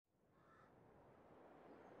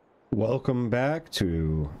Welcome back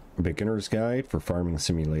to Beginner's Guide for Farming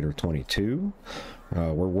Simulator 22.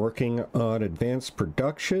 We're working on advanced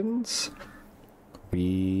productions.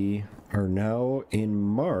 We are now in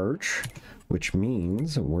March, which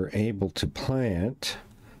means we're able to plant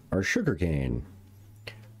our sugarcane.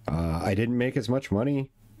 I didn't make as much money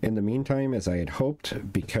in the meantime as I had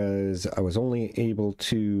hoped because I was only able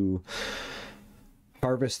to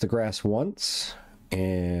harvest the grass once,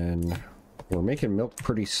 and we're making milk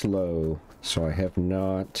pretty slow, so I have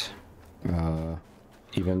not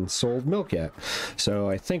even sold milk yet. So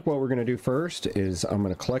I think what we're going to do first is I'm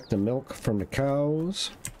going to collect the milk from the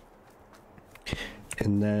cows,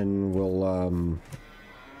 and then we'll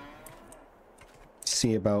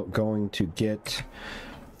see about going to get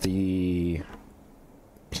the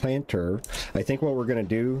planter. I think what we're going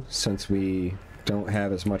to do, since we don't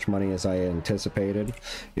have as much money as I anticipated,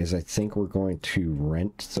 is I think we're going to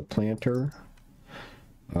rent the planter.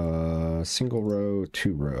 Single row,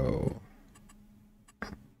 2 row.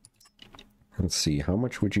 Let's see, how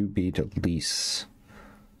much would you be to lease?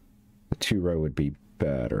 The 2 row would be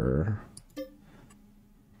better.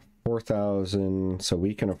 4,000, so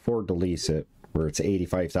we can afford to lease it, where it's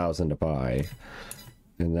 85,000 to buy.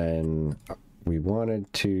 And then we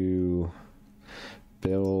wanted to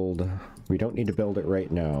build, we don't need to build it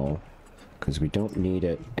right now because we don't need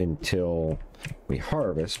it until we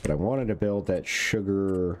harvest, but I wanted to build that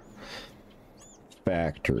sugar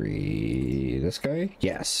factory. This guy?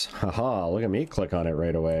 Yes. Haha, look at me click on it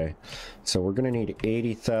right away. So we're gonna need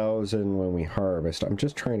 80,000 when we harvest. I'm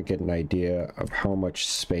just trying to get an idea of how much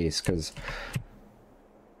space, because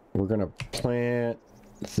we're gonna plant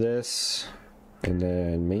this and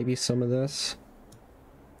then maybe some of this.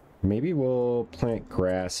 Maybe we'll plant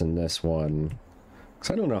grass in this one,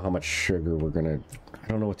 because I don't know how much sugar we're gonna, I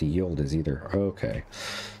don't know what the yield is either. Okay,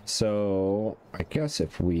 so I guess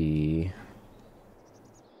if we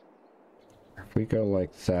go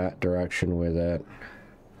like that direction with it,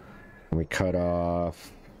 and we cut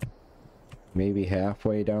off maybe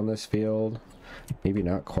halfway down this field, maybe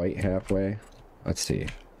not quite halfway. Let's see.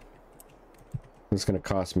 It's gonna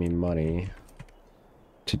cost me money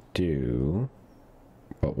to do.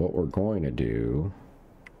 But what we're going to do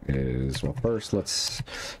is, well, first let's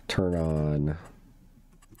turn on,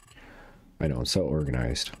 I know I'm so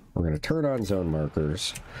organized. We're going to turn on zone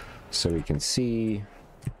markers so we can see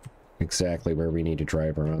exactly where we need to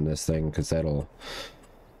drive around this thing, because that'll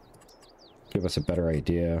give us a better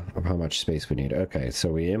idea of how much space we need. Okay, so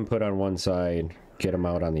we input on one side, get them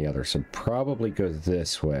out on the other. So probably go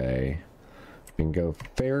this way and go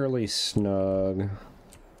fairly snug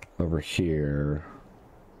over here.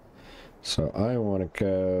 So I want to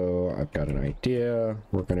go, I've got an idea.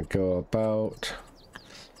 We're going to go about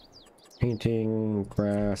painting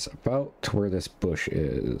grass about to where this bush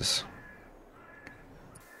is.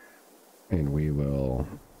 And we will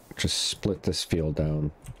just split this field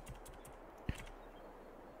down.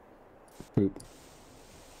 Boop.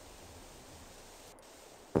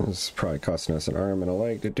 This is probably costing us an arm and a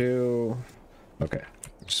leg to do. Okay,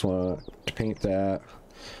 just want to paint that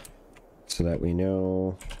so that we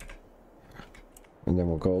know. And then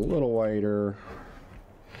we'll go a little wider,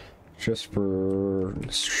 just for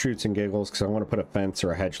shoots and giggles, because I want to put a fence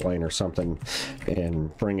or a hedge line or something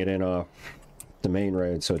and bring it in off the main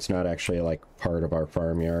road so it's not actually like part of our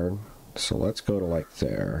farmyard. So let's go to like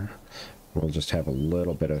there. We'll just have a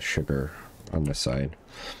little bit of sugar on this side.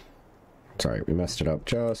 Sorry, we messed it up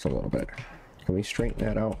just a little bit. Can we straighten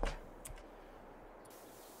that out?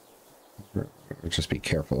 Just be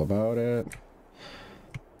careful about it.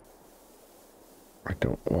 I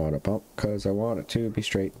don't want to bump because I want it to be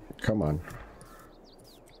straight. Come on.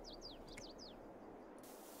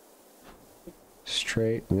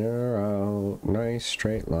 Straighten her out. Nice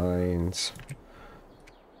straight lines.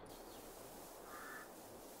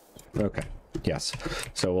 Okay. Yes.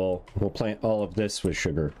 So we'll plant all of this with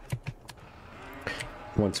sugar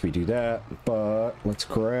once we do that. But let's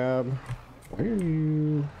grab. Why are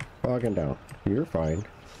you bogging down? You're fine.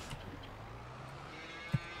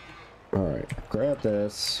 Alright, grab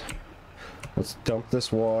this. Let's dump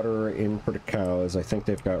this water in for the cows. I think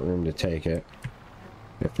they've got room to take it.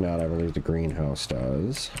 If not, I believe the greenhouse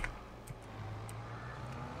does.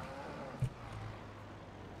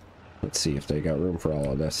 Let's see if they got room for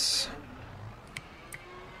all of this.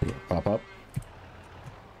 Pop up.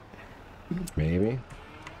 Maybe.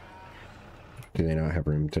 Do they not have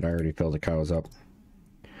room? Did I already fill the cows up?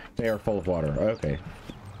 They are full of water. Okay.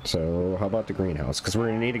 So how about the greenhouse? Because we're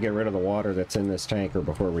going to need to get rid of the water that's in this tanker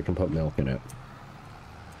before we can put milk in it.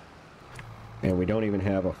 And we don't even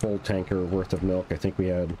have a full tanker worth of milk. I think we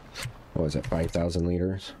had, what was it, 5,000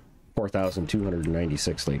 liters?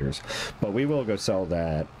 4,296 liters. But we will go sell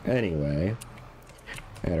that anyway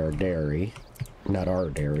at our dairy. Not our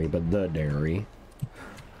dairy, but the dairy.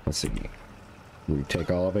 Let's see. You take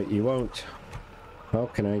all of it? You won't. How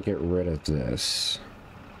can I get rid of this?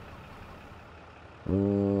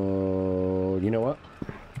 Oh, you know what?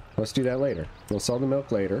 Let's do that later. We'll sell the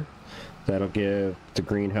milk later. That'll give the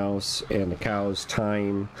greenhouse and the cows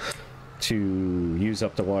time to use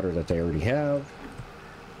up the water that they already have.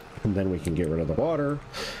 And then we can get rid of the water.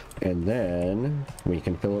 And then we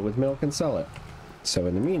can fill it with milk and sell it. So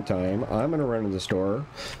in the meantime, I'm going to run to the store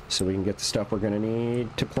so we can get the stuff we're going to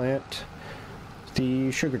need to plant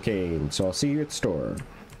the sugarcane. So I'll see you at the store.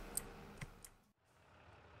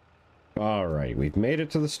 Alright, we've made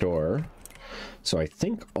it to the store. So I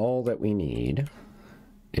think all that we need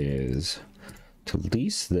is to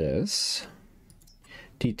lease this.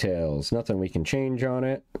 Details, nothing we can change on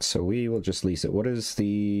it, so we will just lease it. What is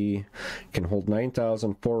the... can hold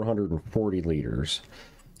 9,440 liters.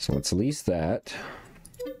 So let's lease that.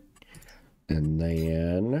 And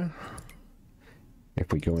then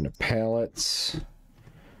if we go into pallets,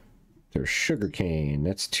 there's sugarcane.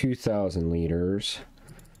 That's 2,000 liters.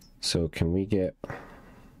 So can we get...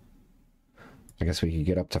 I guess we could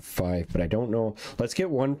get up to 5, but I don't know. Let's get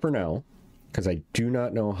 1 for now, because I do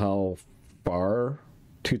not know how far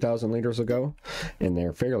 2,000 liters will go, and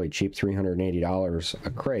they're fairly cheap, $380 a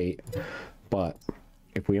crate. But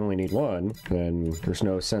if we only need 1, then there's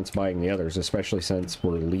no sense buying the others, especially since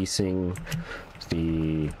we're leasing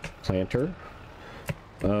the planter.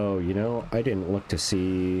 Oh, you know, I didn't look to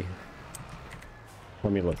see.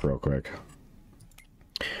 Let me look real quick.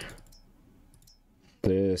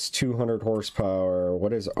 This 200 horsepower,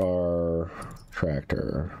 what is our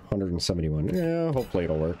tractor? 171. Yeah, hopefully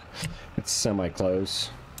it'll work. It's semi-close.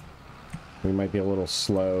 We might be a little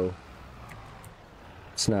slow.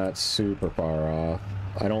 It's not super far off.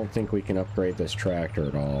 I don't think we can upgrade this tractor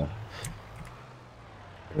at all.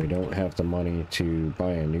 We don't have the money to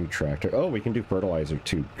buy a new tractor. Oh, we can do fertilizer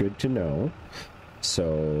too. Good to know. So,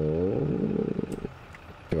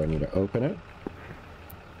 do I need to open it?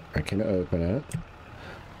 I can open it.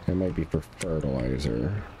 That might be for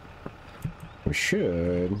fertilizer. We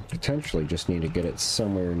should potentially just need to get it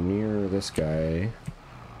somewhere near this guy.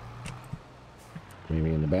 Maybe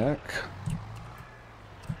in the back.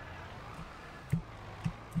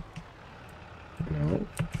 No.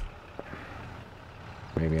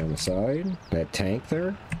 Maybe on the side. That tank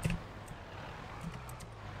there.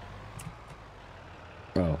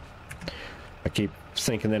 Oh. I keep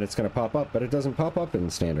thinking that it's going to pop up, but it doesn't pop up in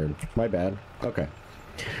standard. My bad. Okay.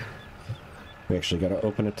 We actually got to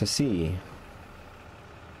open it to see.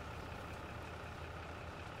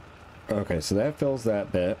 Okay, so that fills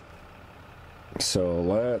that bit. So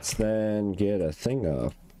let's then get a thing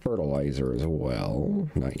of fertilizer as well.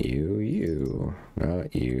 Not you, you.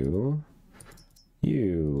 Not you.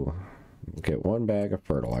 You. Get 1 bag of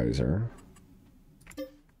fertilizer.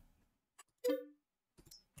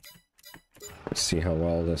 Let's see how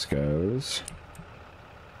well this goes.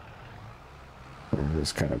 We'll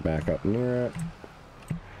just kind of back up near it.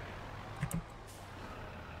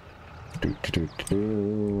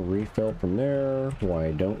 Refill from there.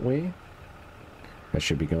 Why don't we? That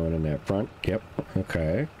should be going in that front. Yep.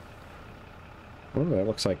 Okay. Oh, that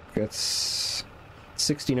looks like it's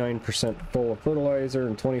 69% full of fertilizer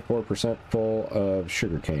and 24% full of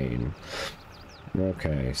sugarcane.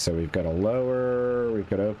 Okay, so we've got a lower, we've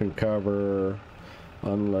got open cover,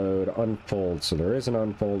 unload, unfold. So there is an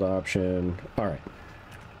unfold option. All right.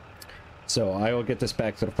 So I will get this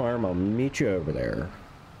back to the farm. I'll meet you over there.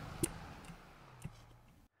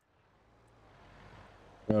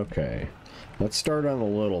 Okay. Let's start on a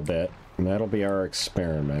little bit, and that'll be our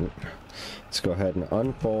experiment. Let's go ahead and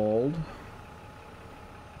unfold.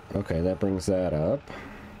 Okay, that brings that up.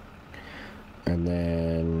 And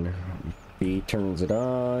then B turns it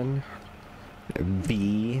on.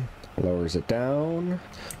 V lowers it down.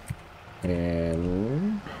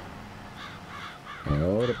 And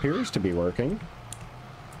well, it appears to be working.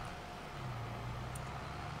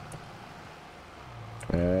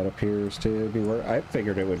 That appears to be working. I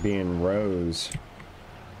figured it would be in rows.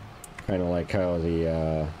 Kind of like how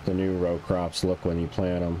the new row crops look when you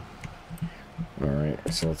plant them.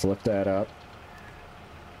 Alright, so let's lift that up.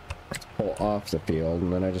 Let's pull off the field,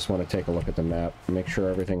 and then I just want to take a look at the map, make sure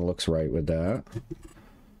everything looks right with that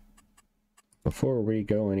before we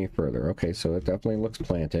go any further. Okay, so it definitely looks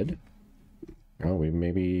planted. Oh, we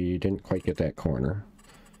maybe didn't quite get that corner.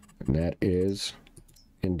 And that is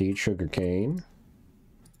indeed sugarcane.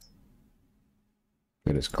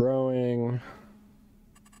 It is growing.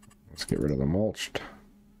 Let's get rid of the mulched.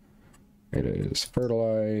 It is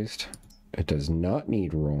fertilized. It does not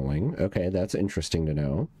need rolling. Okay, that's interesting to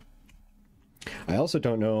know. I also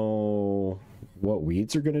don't know what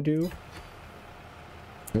weeds are going to do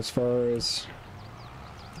as far as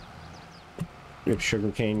if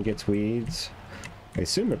sugarcane gets weeds. I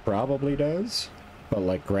assume it probably does, but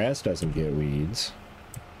like grass doesn't get weeds.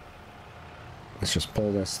 Let's just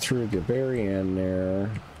pull this through the very end there.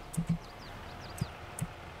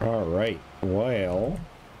 Alright, well,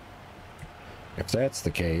 if that's the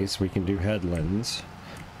case, we can do headlands.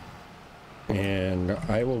 And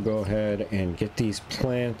I will go ahead and get these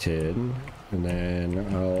planted, and then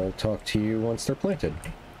I'll talk to you once they're planted.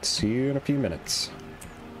 See you in a few minutes.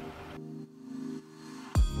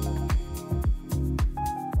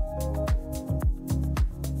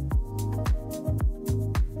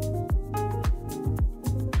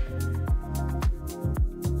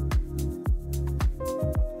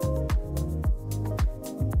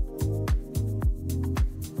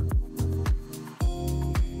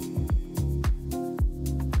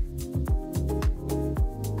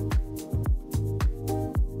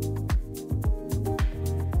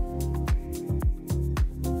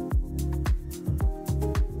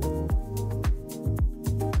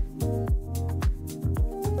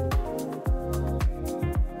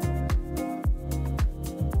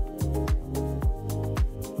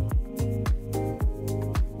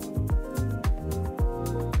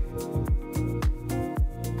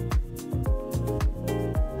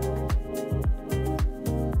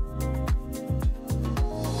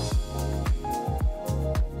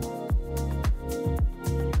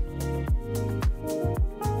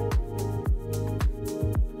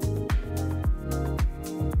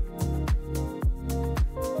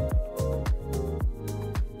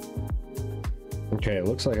 Okay, it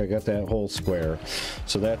looks like I got that whole square,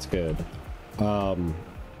 so that's good. Oh,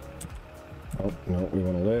 no, we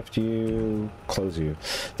want to lift you, close you.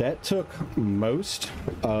 That took most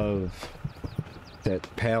of that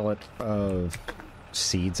pallet of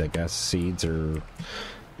seeds, I guess, seeds or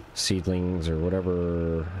seedlings or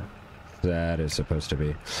whatever that is supposed to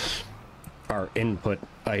be. Our input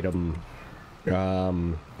item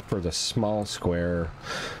for the small square.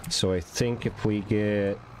 So I think if we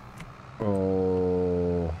get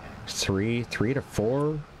three to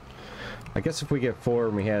four. I guess if we get 4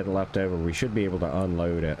 and we had it left over, we should be able to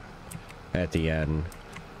unload it at the end.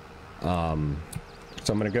 So I'm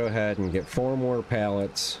gonna go ahead and get 4 more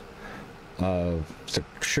pallets of the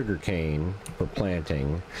sugarcane for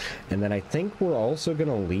planting, and then I think we're also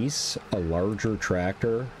gonna lease a larger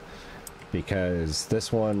tractor because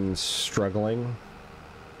this one's struggling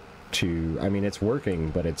to, I mean, it's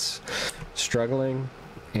working, but it's struggling.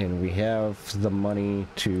 And we have the money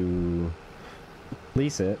to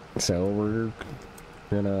lease it, so we're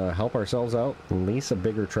gonna help ourselves out and lease a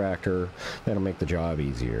bigger tractor. That'll make the job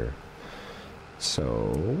easier.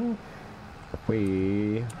 So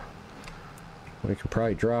we can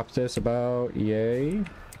probably drop this about, yay,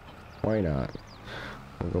 why not?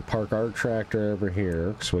 We'll go park our tractor over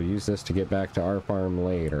here because we'll use this to get back to our farm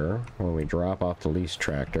later when we drop off the lease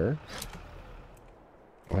tractor.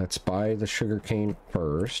 Let's buy the sugarcane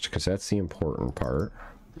first, because that's the important part.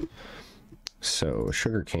 So,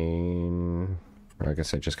 sugarcane... I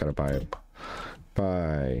guess I just gotta buy it.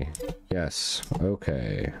 Buy. Yes.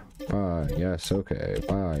 Okay. Buy. Yes. Okay.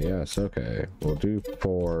 Buy. Yes. Okay. We'll do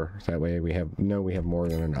 4. That way we have more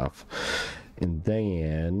than enough. And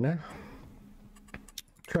then...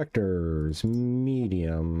 tractors.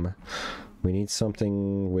 Medium. We need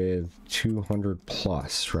something with 200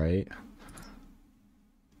 plus, right?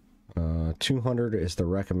 200 is the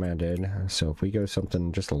recommended, so if we go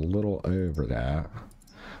something just a little over that,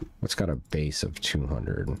 what's got a base of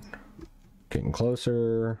 200? Getting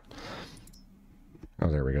closer. Oh,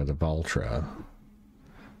 there we go, the Valtra.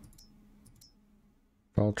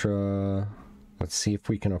 Let's see if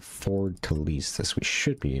we can afford to lease this. We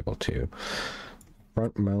should be able to.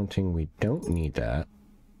 Front mounting, we don't need that.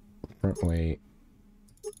 Front weight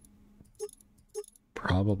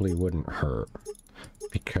probably wouldn't hurt.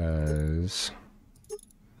 Because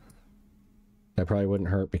that probably wouldn't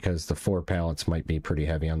hurt because the 4 pallets might be pretty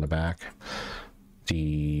heavy on the back.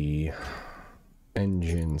 The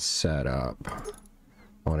engine setup,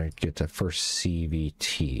 I want to get the first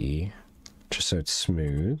CVT just so it's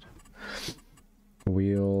smooth.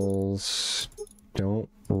 Wheels don't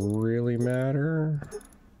really matter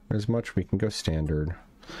as much. We can go standard.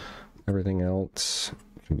 Everything else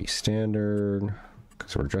can be standard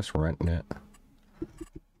because we're just renting it.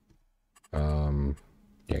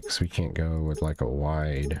 Yeah, because we can't go with like a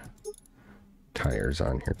wide tires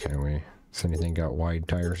on here, can we? Has anything got wide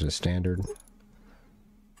tires as standard?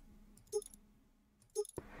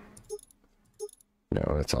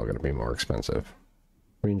 No, it's all going to be more expensive.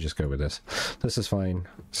 We can just go with this. This is fine.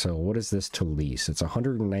 So what is this to lease? It's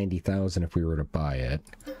 190,000 if we were to buy it.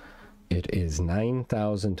 It is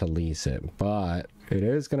 9,000 to lease it, but it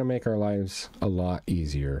is going to make our lives a lot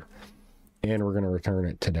easier. And we're going to return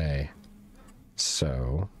it today.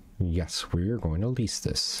 So, yes, we're going to lease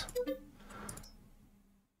this.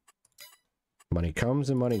 Money comes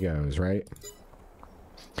and money goes, right?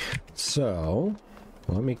 So,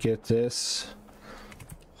 let me get this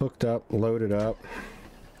hooked up, loaded up.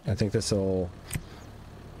 I think this will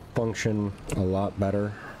function a lot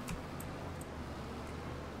better.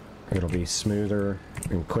 It'll be smoother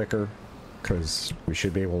and quicker because we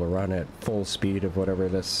should be able to run at full speed of whatever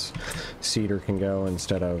this seeder can go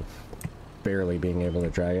instead of barely being able to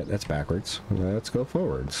drag it. That's backwards. Let's go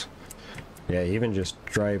forwards. Yeah, even just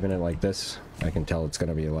driving it like this, I can tell it's going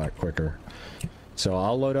to be a lot quicker. So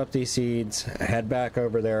I'll load up these seeds, head back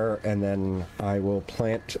over there, and then I will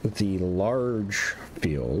plant the large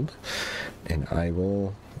field, and I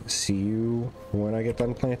will see you when I get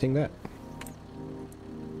done planting that.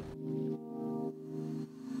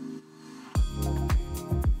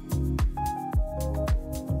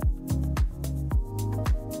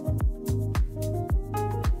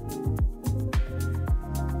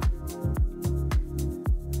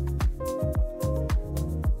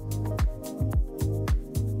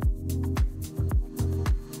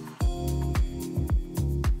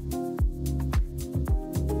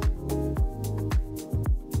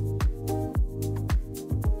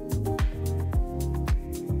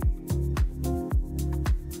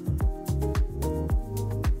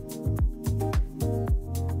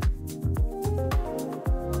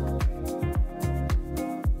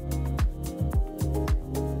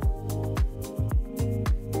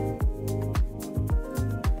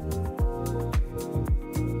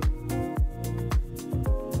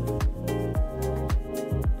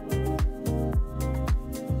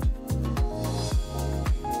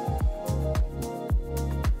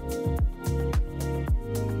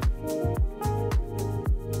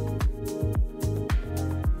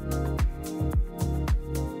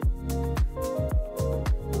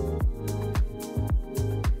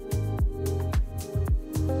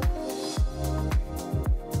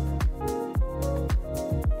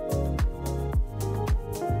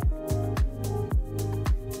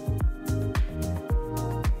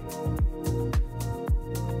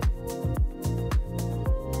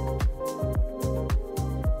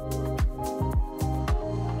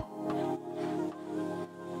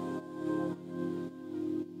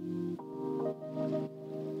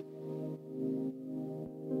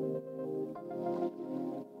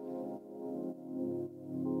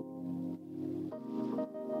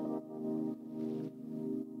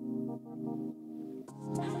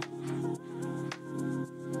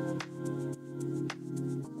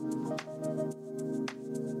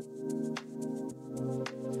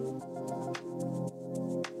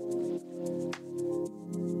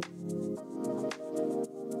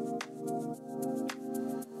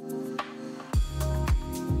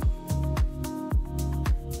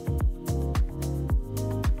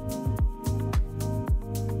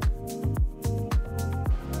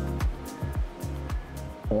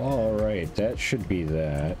 Alright, that should be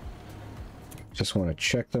that. Just want to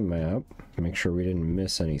check the map, make sure we didn't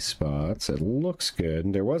miss any spots. It looks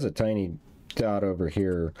good. There was a tiny dot over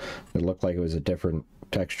here that looked like it was a different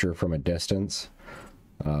texture from a distance.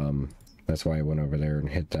 That's why I went over there and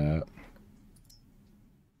hit that.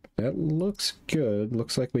 That looks good.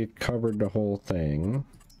 Looks like we've covered the whole thing.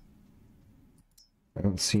 I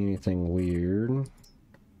don't see anything weird.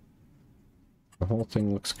 The whole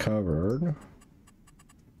thing looks covered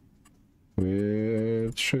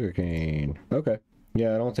with sugarcane. Okay.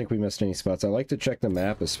 Yeah, I don't think we missed any spots. I like to check the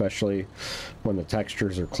map, especially when the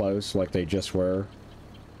textures are close, like they just were.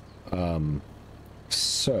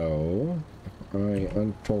 So, I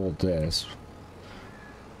unfold this.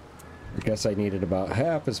 I guess I needed about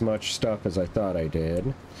half as much stuff as I thought I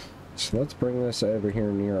did. So let's bring this over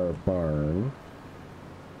here near our barn.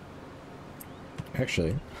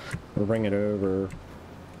 Actually, we'll bring it over.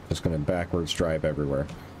 Just going to backwards drive everywhere.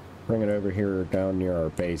 Bring it over here down near our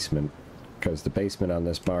basement, because the basement on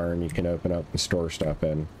this barn you can open up and store stuff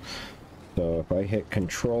in. So if I hit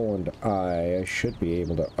Control and I should be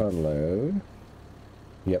able to unload.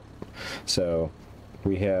 Yep. So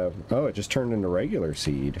we have, oh, it just turned into regular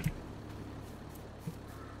seed.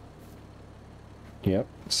 Yep.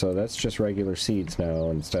 So that's just regular seeds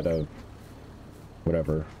now instead of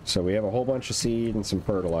whatever. So we have a whole bunch of seed and some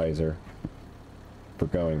fertilizer for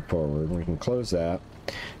going forward. We can close that.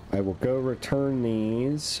 I will go return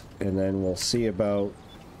these, and then we'll see about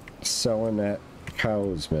selling that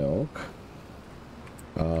cow's milk.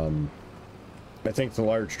 I think the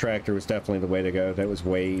large tractor was definitely the way to go. That was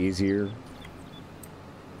way easier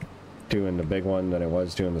doing the big one than it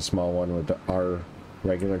was doing the small one with our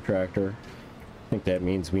regular tractor. I think that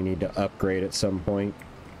means we need to upgrade at some point.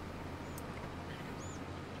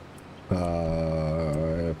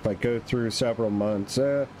 If I go through several months,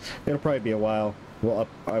 it'll probably be a while.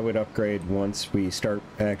 I would upgrade once we start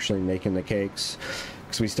actually making the cakes,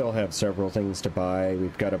 because we still have several things to buy.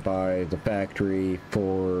 We've got to buy the factory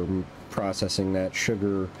for processing that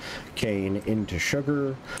sugar cane into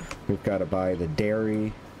sugar. We've got to buy the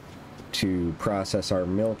dairy to process our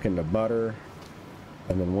milk into butter.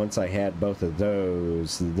 And then once I had both of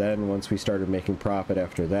those, then once we started making profit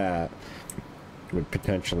after that, would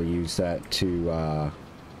potentially use that to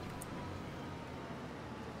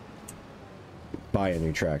buy a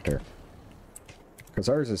new tractor, because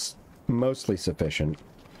ours is mostly sufficient.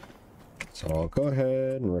 So I'll go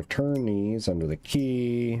ahead and return these under the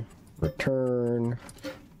key. Return.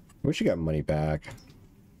 Wish you got money back.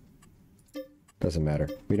 Doesn't matter.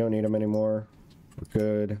 We don't need them anymore. We're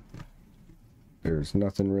good. There's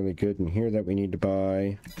nothing really good in here that we need to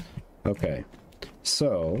buy. Okay.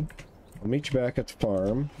 So I'll meet you back at the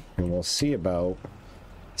farm, and we'll see about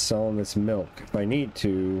selling this milk if I need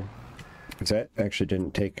to, because that actually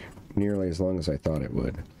didn't take nearly as long as I thought it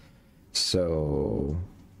would. So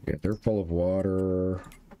yeah, they're full of water.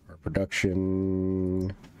 Our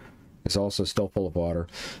production is also still full of water.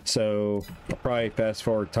 So I'll probably fast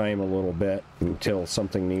forward time a little bit until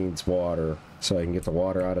something needs water, so I can get the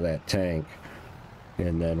water out of that tank,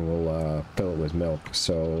 and then we'll fill it with milk.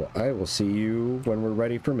 So I will see you when we're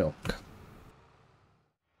ready for milk.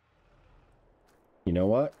 You know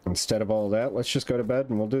what? Instead of all that, let's just go to bed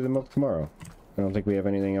and we'll do the milk tomorrow. I don't think we have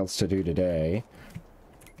anything else to do today,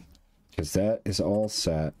 because that is all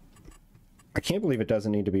set. I can't believe it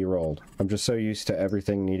doesn't need to be rolled. I'm just so used to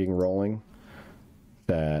everything needing rolling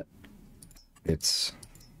that it's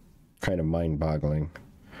kind of mind-boggling.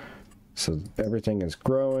 So everything is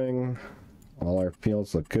growing. All our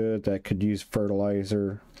fields look good. That could use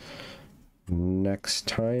fertilizer next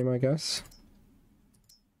time, I guess,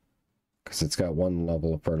 because it's got one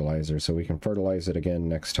level of fertilizer, so we can fertilize it again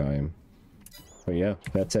next time. But yeah,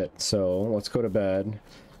 that's it. So let's go to bed.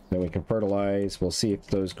 Then we can fertilize. We'll see if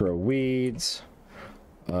those grow weeds.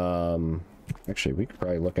 Actually, we could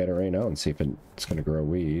probably look at it right now and see if it's going to grow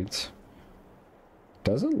weeds.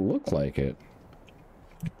 Doesn't look like it.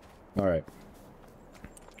 Alright.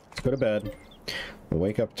 Let's go to bed. We'll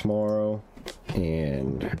wake up tomorrow,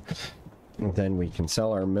 and then we can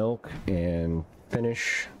sell our milk and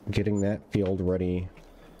finish getting that field ready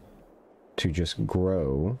to just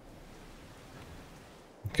grow.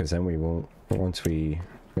 Because then we won't, once we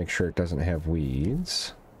make sure it doesn't have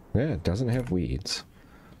weeds. Yeah, it doesn't have weeds.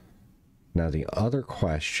 Now the other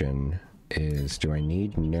question is, do I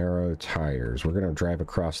need narrow tires? We're going to drive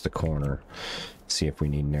across the corner, see if we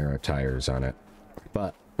need narrow tires on it.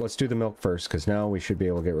 But let's do the milk first, because now we should be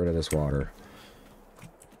able to get rid of this water.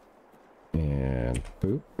 And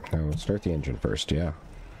boop. Now let's start the engine first, yeah.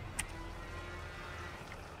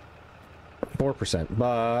 4%,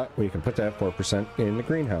 but we can put that 4% in the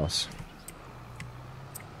greenhouse.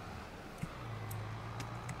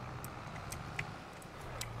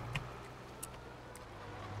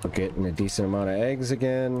 We're getting a decent amount of eggs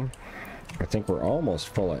again. I think we're almost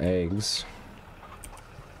full of eggs.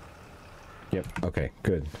 Yep, okay,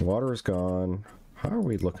 good. Water is gone. How are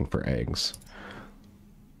we looking for eggs?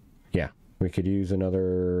 Yeah, we could use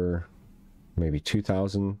another maybe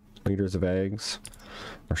 2,000 liters of eggs.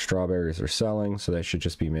 Our strawberries are selling, so that should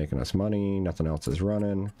just be making us money. Nothing else is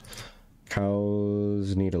running.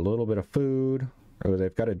 Cows need a little bit of food. Oh,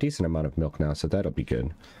 they've got a decent amount of milk now, so that'll be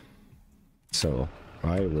good. So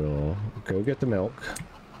I will go get the milk,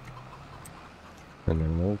 and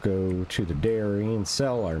then we'll go to the dairy and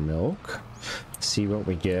sell our milk, see what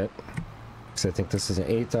we get. Because I think this is an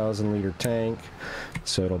 8,000 liter tank,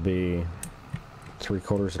 so it'll be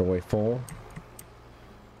 3/4 of the way full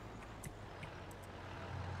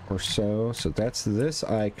or so. So that's this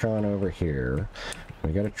icon over here.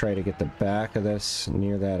 We got to try to get the back of this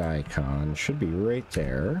near that icon. Should be right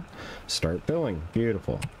there. Start billing.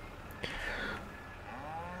 Beautiful.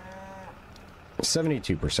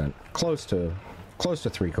 72%, close to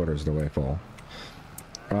 3/4 of the way full.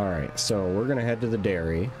 All right, so we're gonna head to the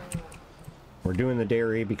dairy. We're doing the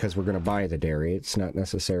dairy because we're gonna buy the dairy. It's not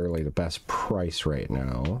necessarily the best price right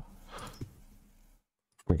now.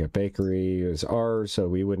 We got bakery is ours, so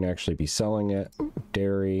we wouldn't actually be selling it.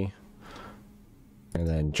 Dairy, and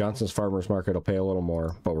then Johnson's Farmers Market will pay a little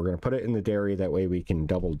more, but we're gonna put it in the dairy. That way we can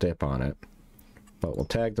double dip on it. but we'll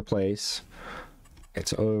tag the place.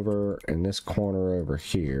 It's over in this corner over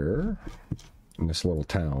here, in this little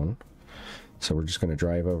town. So we're just going to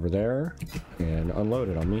drive over there and unload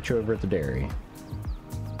it. I'll meet you over at the dairy.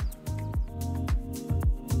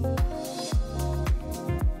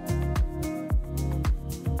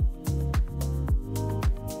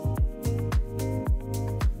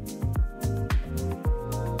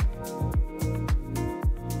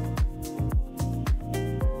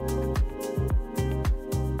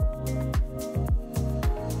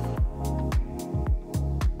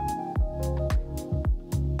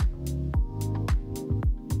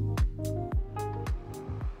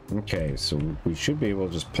 Okay, so we should be able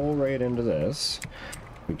to just pull right into this.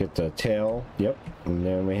 We get the tail, yep, and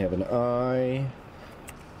then we have an eye,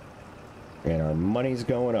 and our money's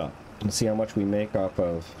going up. Let's see how much we make off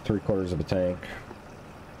of 3/4 of a tank.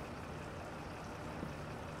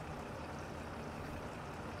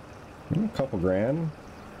 A couple grand.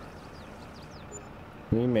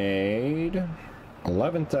 We made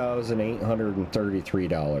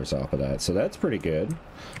 $11,833 off of that, so that's pretty good.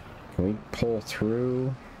 Can we pull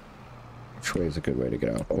through? Which way is a good way to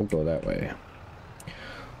get out? We'll go that way.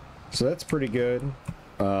 So that's pretty good.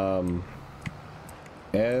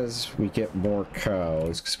 As we get more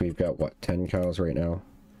cows, because we've got, what, 10 cows right now?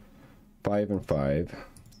 5 and 5.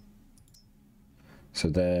 So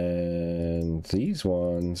then these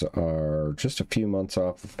ones are just a few months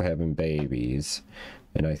off of having babies.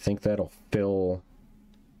 And I think that'll fill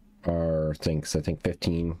our things. I think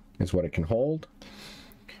 15 is what it can hold.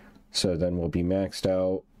 So then we'll be maxed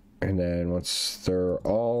out. And then once they're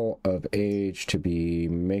all of age to be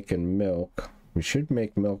making milk, we should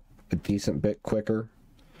make milk a decent bit quicker.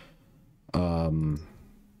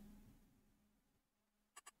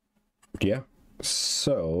 Yeah,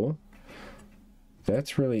 so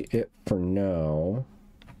that's really it for now.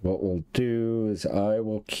 What we'll do is I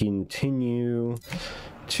will continue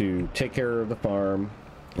to take care of the farm.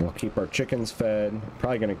 We'll keep our chickens fed.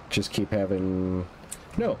 Probably gonna just keep having...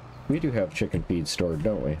 No, we do have chicken feed stored,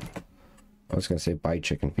 don't we? I was gonna say buy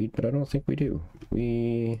chicken feed, but I don't think we do.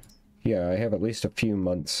 Yeah, I have at least a few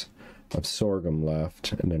months of sorghum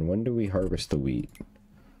left. And then when do we harvest the wheat?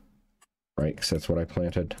 Right, because that's what I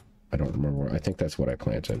planted. I don't remember. I think that's what I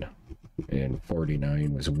planted. And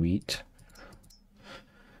 49 was wheat.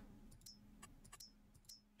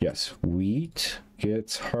 Yes, wheat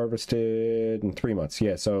gets harvested in 3 months.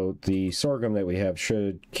 Yeah, so the sorghum that we have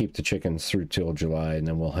should keep the chickens through till July, and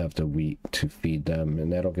then we'll have the wheat to feed them,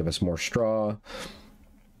 and that'll give us more straw.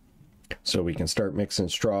 So we can start mixing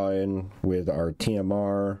straw in with our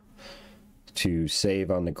TMR to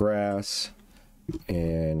save on the grass.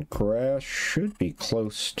 And grass should be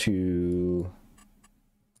close to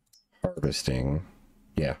harvesting.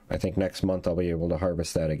 Yeah, I think next month I'll be able to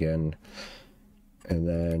harvest that again. And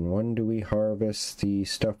then when do we harvest the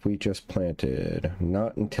stuff we just planted?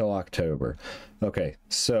 Not until October. Okay,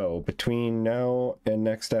 so between now and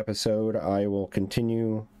next episode, I will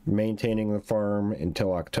continue maintaining the farm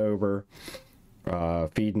until October.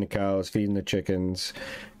 Feeding the cows, feeding the chickens,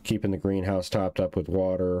 keeping the greenhouse topped up with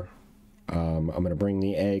water. I'm going to bring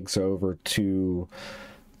the eggs over to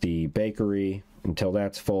the bakery until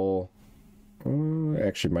that's full.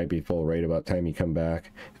 Actually might be full right about time you come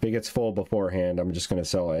back. If it gets full beforehand, I'm just going to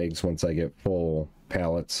sell eggs once I get full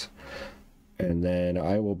pallets. And then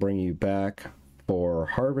I will bring you back for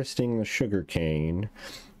harvesting the sugarcane.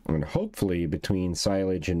 And hopefully between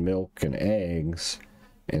silage and milk and eggs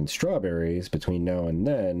and strawberries between now and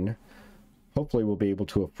then, hopefully we'll be able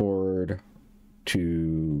to afford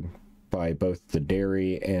to buy both the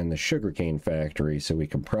dairy and the sugarcane factory so we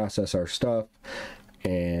can process our stuff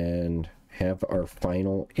and have our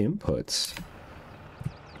final inputs.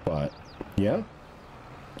 But yeah,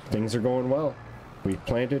 things are going well. We've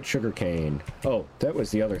planted sugarcane. Oh, that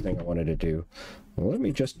was the other thing I wanted to do. Well, let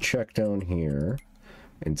me just check down here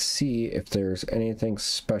and see if there's anything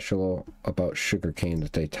special about sugarcane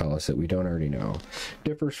that they tell us that we don't already know.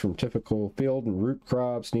 Differs from typical field and root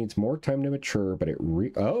crops, needs more time to mature, but it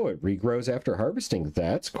regrows after harvesting.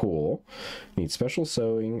 That's cool. Needs special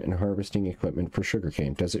sowing and harvesting equipment for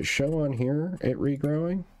sugarcane. Does it show on here it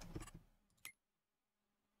regrowing?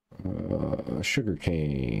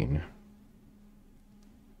 Sugarcane.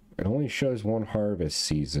 It only shows one harvest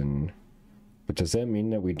season. But does that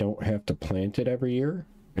mean that we don't have to plant it every year?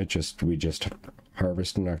 We just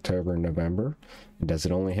harvest in October and November? And does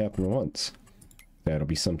it only happen once? That'll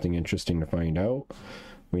be something interesting to find out.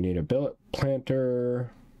 We need a billet planter.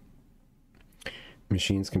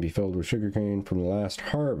 Machines can be filled with sugarcane from the last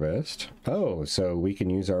harvest. Oh, so we can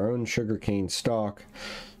use our own sugarcane stock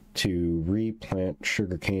to replant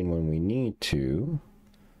sugarcane when we need to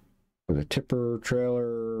with a tipper trailer,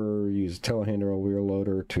 or use a telehandler wheel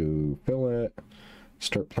loader to fill it.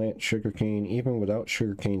 Start plant sugarcane even without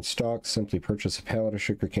sugarcane stalks. Simply purchase a pallet of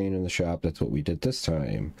sugarcane in the shop. That's what we did this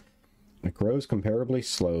time. It grows comparably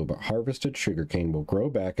slow, but harvested sugarcane will grow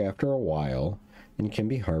back after a while and can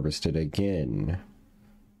be harvested again.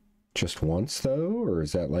 Just once though, or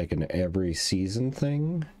is that like an every season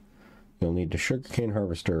thing? You'll need a sugarcane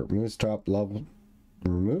harvester. Removes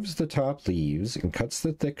the top leaves and cuts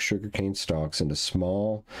the thick sugarcane stalks into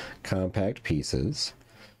small, compact pieces.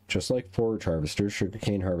 Just like forage harvesters,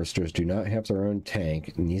 sugarcane harvesters do not have their own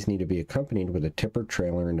tank, and these need to be accompanied with a tipper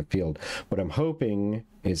trailer in the field. What I'm hoping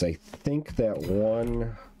is, I think that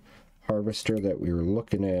one harvester that we were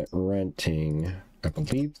looking at renting, I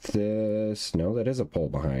believe this, no, that is a pull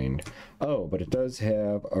behind. Oh, but it does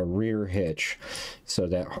have a rear hitch, so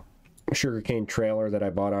that sugarcane trailer that I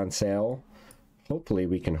bought on sale, hopefully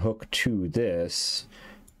we can hook to this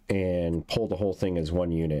and pull the whole thing as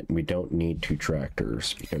one unit. We don't need two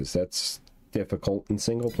tractors, because that's difficult in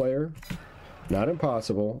single player. Not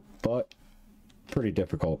impossible, but pretty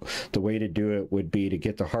difficult. The way to do it would be to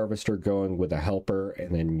get the harvester going with a helper,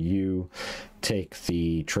 and then you take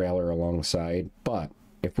the trailer alongside. But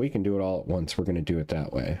if we can do it all at once, we're going to do it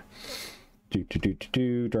that way.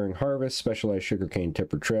 During harvest, specialized sugarcane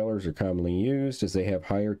tipper trailers are commonly used, as they have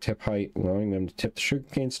higher tip height, allowing them to tip the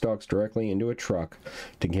sugarcane stalks directly into a truck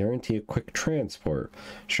to guarantee a quick transport.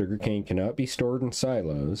 Sugarcane cannot be stored in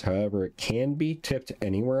silos, however it can be tipped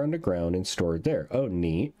anywhere on the ground and stored there. Oh,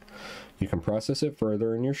 neat. You can process it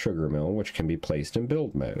further in your sugar mill, which can be placed in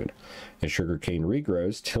build mode. As sugarcane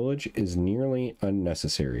regrows, tillage is nearly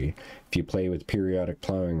unnecessary. If you play with periodic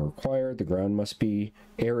plowing required, the ground must be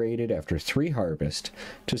aerated after 3 harvests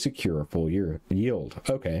to secure a full yield.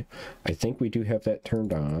 Okay, I think we do have that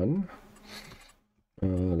turned on.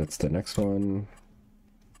 That's the next one.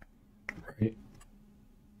 Right.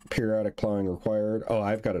 Periodic plowing required. Oh,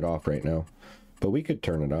 I've got it off right now, but we could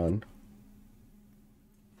turn it on.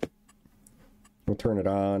 We'll turn it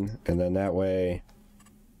on, and then that way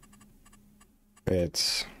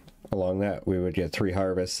it's along that we would get 3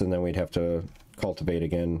 harvests, and then we'd have to cultivate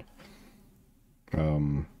again.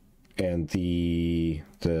 And the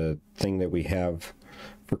thing that we have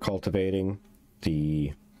for cultivating,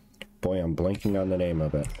 boy, I'm blanking on the name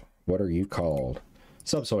of it. What are you called?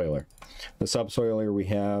 Subsoiler. The subsoiler we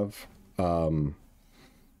have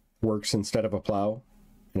works instead of a plow,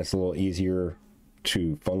 and it's a little easier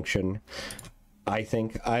to function. I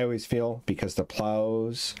always feel, because the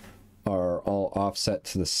plows are all offset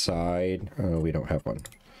to the side. We don't have one.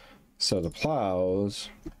 So the plows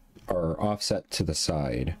are offset to the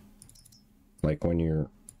side, like when you're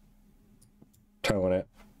towing it,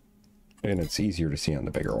 and it's easier to see on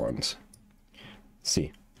the bigger ones.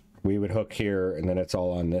 See, we would hook here, and then it's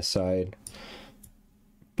all on this side,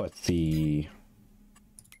 but the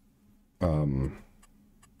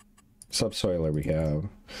subsoiler we have,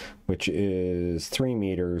 which is 3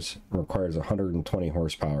 meters, requires 120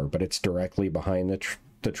 horsepower, but it's directly behind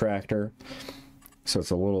the tractor, so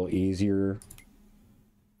it's a little easier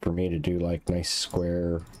for me to do like nice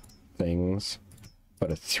square things.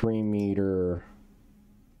 But a 3 meter,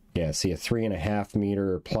 yeah, see, a 3.5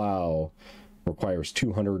 meter plow requires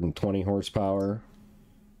 220 horsepower.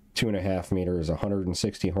 2.5 meters,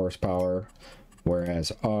 160 horsepower,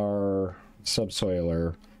 whereas our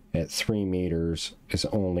subsoiler at 3 meters is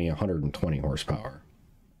only 120 horsepower.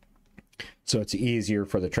 So it's easier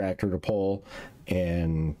for the tractor to pull,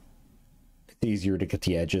 and it's easier to get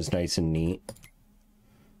the edges nice and neat.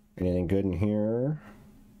 Anything good in here?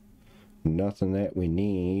 Nothing that we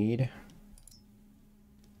need.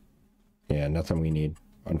 Yeah, nothing we need,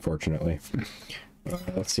 unfortunately.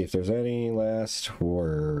 Let's see if there's any last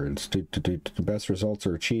words. The best results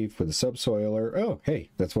are achieved with a subsoiler. Oh, hey,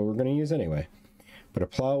 that's what we're going to use anyway. But a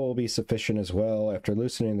plow will be sufficient as well. After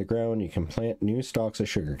loosening the ground, you can plant new stalks of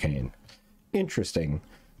sugarcane. Interesting.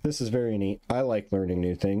 This is very neat. I like learning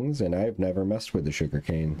new things, and I've never messed with the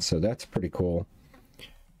sugarcane, so that's pretty cool.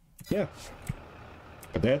 Yeah.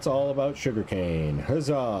 But that's all about sugarcane.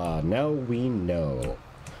 Huzzah! Now we know.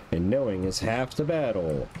 And knowing is half the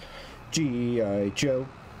battle. G.I. Joe.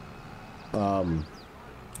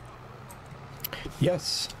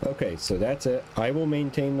 Yes. Okay, so that's it. I will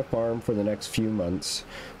maintain the farm for the next few months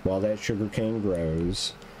while that sugarcane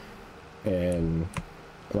grows. And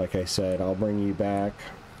like I said, I'll bring you back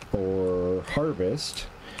for harvest,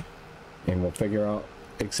 and we'll figure out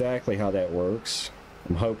exactly how that works.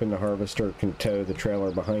 I'm hoping the harvester can tow the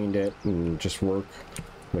trailer behind it and just work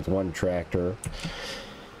with one tractor.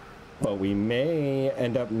 But we may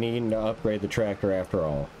end up needing to upgrade the tractor after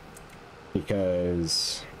all,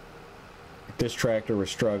 because this tractor was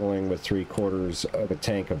struggling with 3/4 of a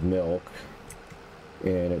tank of milk,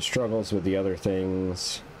 and it struggles with the other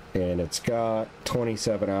things, and it's got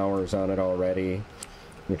 27 hours on it already,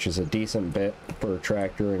 which is a decent bit for a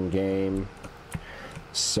tractor in game.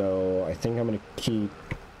 So I think I'm going to keep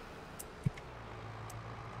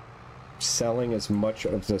selling as much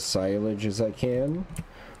of the silage as I can.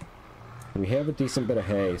 We have a decent bit of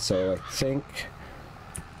hay, so I think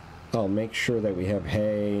I'll make sure that we have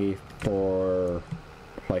hay for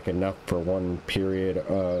like enough for one period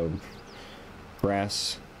of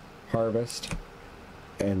grass harvest,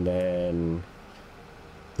 and then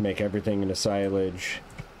make everything into silage,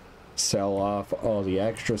 sell off all the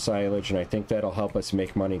extra silage, and I think that'll help us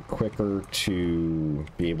make money quicker to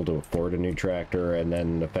be able to afford a new tractor, and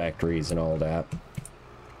then the factories and all that.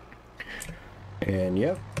 And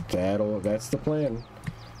yep, that's the plan.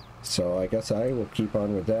 So I guess I will keep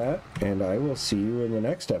on with that, and I will see you in the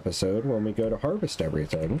next episode when we go to harvest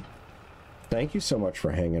everything. Thank you so much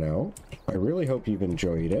for hanging out. I really hope you've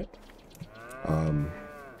enjoyed it.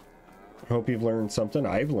 Hope you've learned something.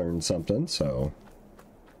 I've learned something, so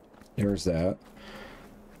there's that.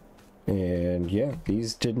 And yeah,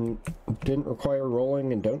 these didn't require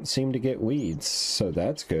rolling and don't seem to get weeds, so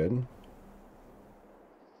that's good.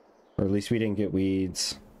 Or at least we didn't get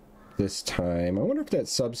weeds this time. I wonder if that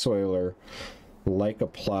subsoiler, like a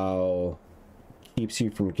plow, keeps you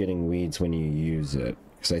from getting weeds when you use it,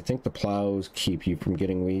 because I think the plows keep you from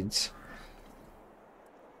getting weeds.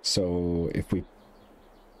 So if we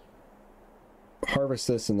harvest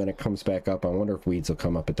this and then it comes back up, I wonder if weeds will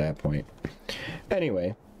come up at that point.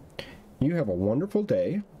 Anyway, you have a wonderful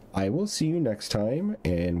day. I will see you next time,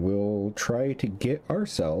 and we'll try to get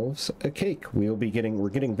ourselves a cake. We're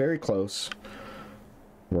getting very close.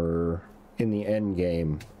 We're in the end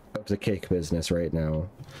game of the cake business right now.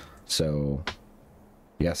 So,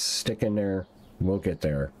 yes, stick in there. We'll get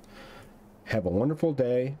there. Have a wonderful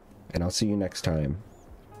day, and I'll see you next time.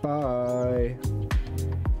 Bye.